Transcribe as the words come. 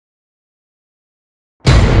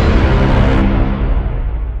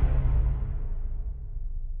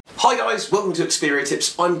guys, welcome to Xperia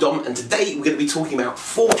Tips. I'm Dom, and today we're going to be talking about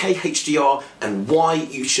 4K HDR and why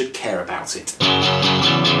you should care about it.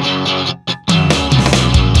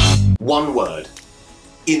 One word: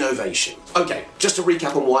 innovation. Okay, just to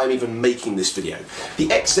recap on why I'm even making this video. The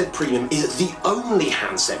XZ Premium is the only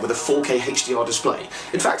handset with a 4K HDR display.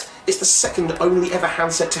 In fact, it's the second only ever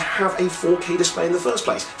handset to have a 4K display in the first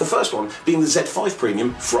place. The first one being the Z5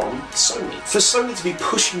 Premium from Sony. For Sony to be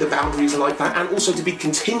pushing the boundaries like that, and also to be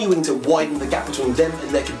continuing to widen the gap between them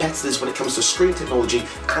and their competitors when it comes to screen technology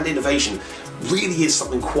and innovation, really is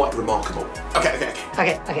something quite remarkable. Okay.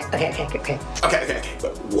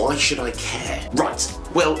 But why should I care? Right,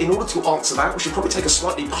 well, in order to answer that, we should probably take a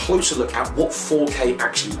slightly closer look at what 4K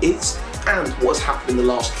actually is and what has happened in the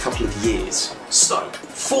last couple of years. So,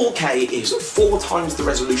 4K is 4 times the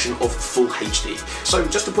resolution of Full HD. So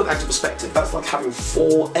just to put that into perspective, that's like having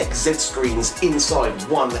 4 XZ screens inside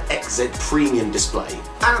one XZ Premium display.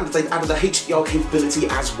 And they've added a HDR capability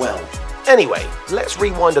as well. Anyway, let's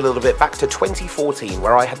rewind a little bit back to 2014,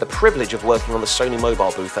 where I had the privilege of working on the Sony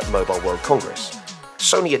mobile booth at Mobile World Congress.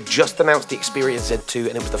 Sony had just announced the Xperia Z2,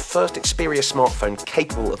 and it was the first Xperia smartphone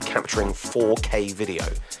capable of capturing 4K video.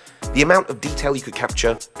 The amount of detail you could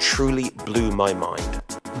capture truly blew my mind.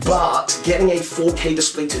 But getting a 4K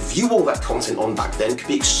display to view all that content on back then could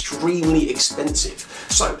be extremely expensive.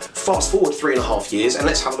 So fast forward 3.5 years and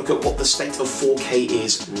let's have a look at what the state of 4K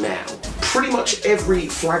is now. Pretty much every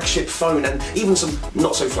flagship phone, and even some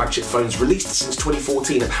not so flagship phones released since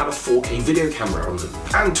 2014, have had a 4K video camera on them.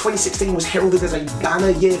 And 2016 was heralded as a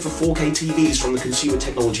banner year for 4K TVs from the Consumer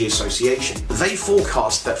Technology Association. They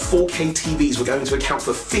forecast that 4K TVs were going to account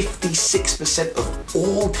for 56% of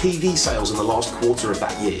all TV sales in the last quarter of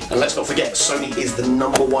that year. And let's not forget, Sony is the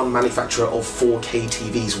 #1 manufacturer of 4K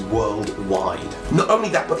TVs worldwide. Not only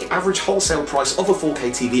that, but the average wholesale price of a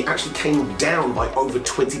 4K TV actually came down by over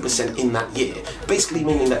 20% in that year, basically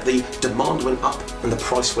meaning that the demand went up and the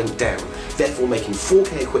price went down, therefore making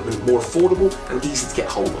 4K equipment more affordable and easy to get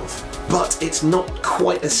hold of. But it's not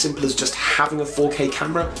quite as simple as just having a 4K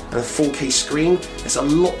camera and a 4K screen. There's a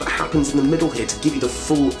lot that happens in the middle here to give you the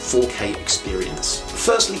full 4K experience.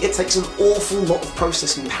 Firstly, it takes an awful lot of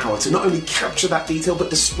processing power to not only capture that detail but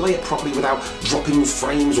display it properly without dropping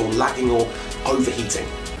frames or lagging or overheating.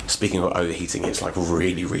 Speaking of overheating, it's like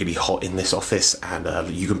really hot in this office, and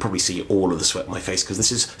you can probably see all of the sweat on my face because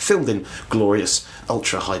this is filmed in glorious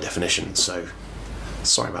ultra high definition, so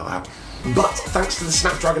sorry about that. But thanks to the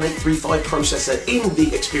Snapdragon 835 processor in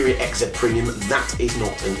the Xperia XZ Premium, that is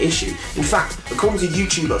not an issue. In fact, according to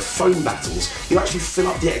YouTuber Phone Battles, you actually fill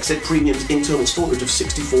up the XZ Premium's internal storage of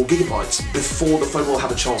 64GB before the phone will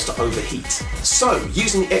have a chance to overheat. So,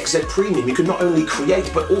 using the XZ Premium, you can not only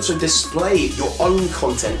create but also display your own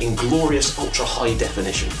content in glorious ultra high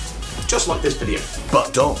definition. Just like this video.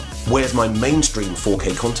 But Dom, where's my mainstream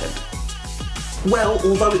 4K content? Well,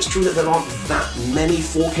 although it's true that there aren't that many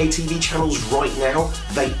 4K TV channels right now,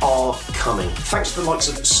 they are coming. Thanks to the likes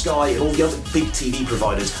of Sky and all the other big TV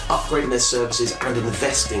providers upgrading their services and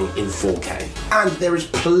investing in 4K. And there is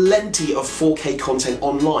plenty of 4K content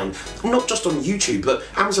online, not just on YouTube, but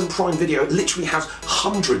Amazon Prime Video literally has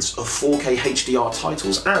hundreds of 4K HDR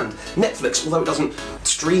titles, and Netflix, although it doesn't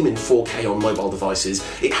stream in 4K on mobile devices,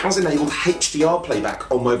 it has enabled HDR playback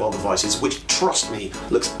on mobile devices, which, trust me,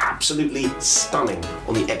 looks absolutely stunning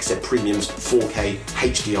on the XZ Premium's 4K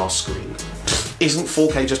HDR screen. Isn't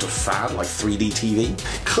 4K just a fad like 3D TV?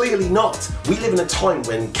 Clearly not. We live in a time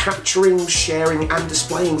when capturing, sharing and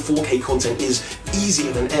displaying 4K content is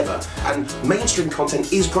easier than ever, and mainstream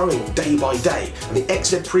content is growing day by day, and the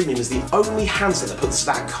XZ Premium is the only handset that puts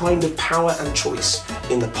that kind of power and choice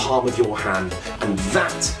in the palm of your hand, and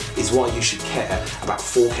that is why you should care about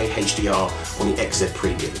 4K HDR on the XZ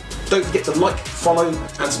Premium. Don't forget to like, follow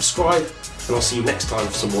and subscribe, and I'll see you next time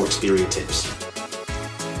for some more Xperia tips.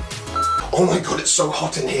 Oh my god, it's so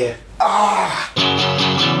hot in here. Ah!